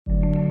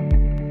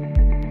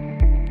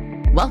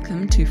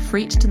Welcome to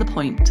Freight to the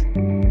Point,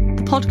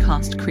 the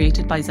podcast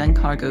created by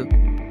Zencargo.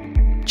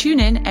 Tune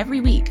in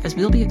every week as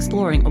we'll be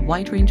exploring a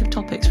wide range of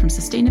topics from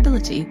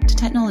sustainability to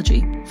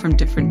technology from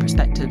different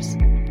perspectives.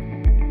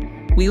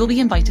 We will be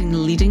inviting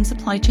leading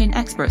supply chain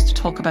experts to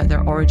talk about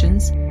their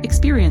origins,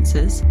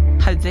 experiences,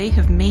 how they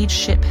have made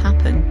ship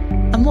happen,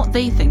 and what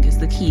they think is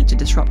the key to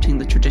disrupting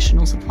the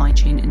traditional supply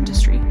chain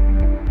industry.